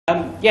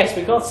Yes,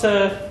 we've got.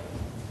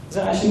 Is it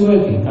actually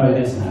working? Oh,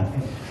 it is now.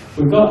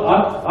 We've got.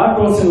 I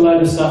brought in a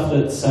load of stuff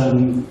that's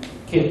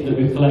kit that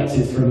we've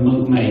collected from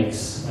Monk Makes.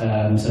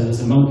 So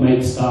there's a Monk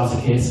Makes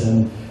starter kit,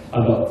 and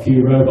I've got a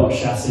few robot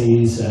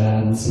chassis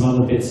and some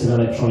other bits of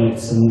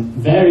electronics and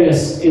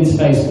various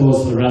interface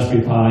boards for the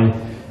Raspberry Pi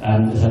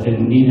that I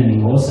didn't need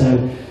anymore.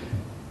 So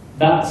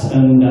that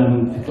and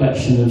a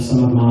collection of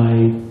some of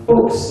my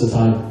books that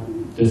I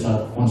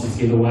wanted to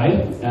give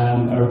away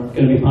are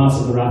going to be part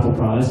of the Raffle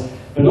prize.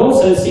 But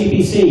also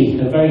CPC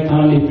have very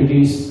kindly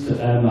produced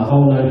a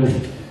whole load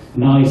of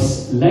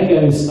nice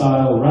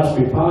Lego-style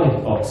Raspberry Pi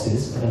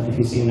boxes. I don't know if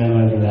you've seen them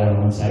over there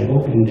on the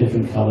table in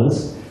different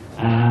colours.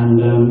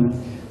 And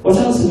what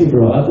else have you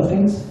brought? Other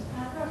things?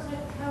 I've brought a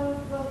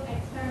code book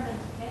experimenter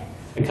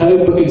kit. A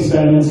code book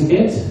experimenter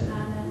kit. And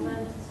a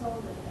learn to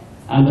solder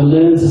kit. And a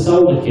learn to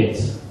solder kit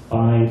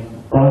by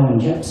Brian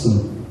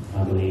Jepson,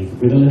 I believe,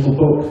 with a little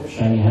book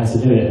showing you how to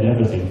do it and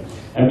everything.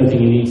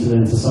 Everything you need to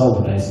learn to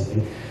solder,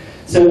 basically.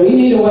 So we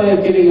need a way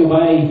of giving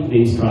away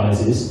these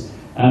prizes.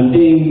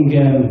 Being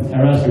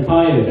a Raspberry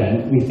Pi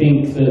event, we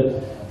think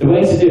that the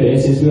way to do it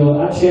is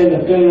we'll actually end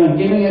up going around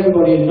giving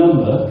everybody a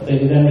number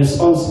that you're then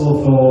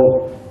responsible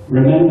for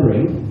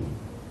remembering.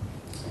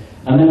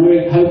 And then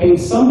we're hoping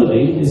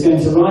somebody is going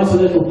to write a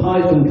little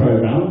Python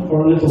program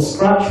or a little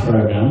Scratch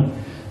program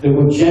that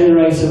will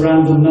generate a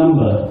random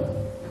number.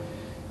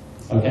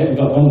 Okay, we've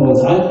got one more.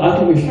 I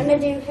think we should... Can I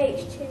do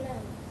H2 now?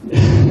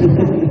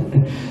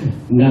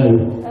 No.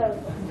 Oh.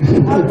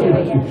 I'll do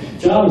it, yeah.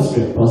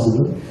 JavaScript,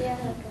 possibly. Yeah,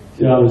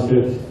 okay.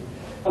 JavaScript.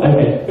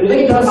 Okay, but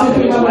it doesn't matter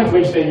which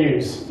language they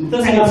use. It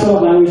doesn't matter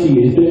what language you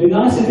use, but it'd be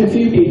nice if a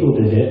few people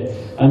did it,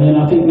 and then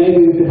I think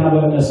maybe we could have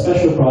a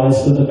special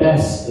prize for the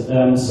best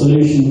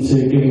solution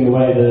to giving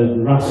away the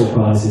Raffle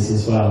prizes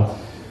as well,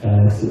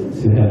 to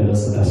whoever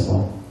does the best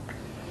one.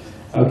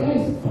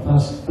 Okay, I'll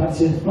pass back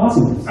to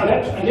Martin.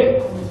 Okay, thank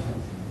you.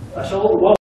 That's all.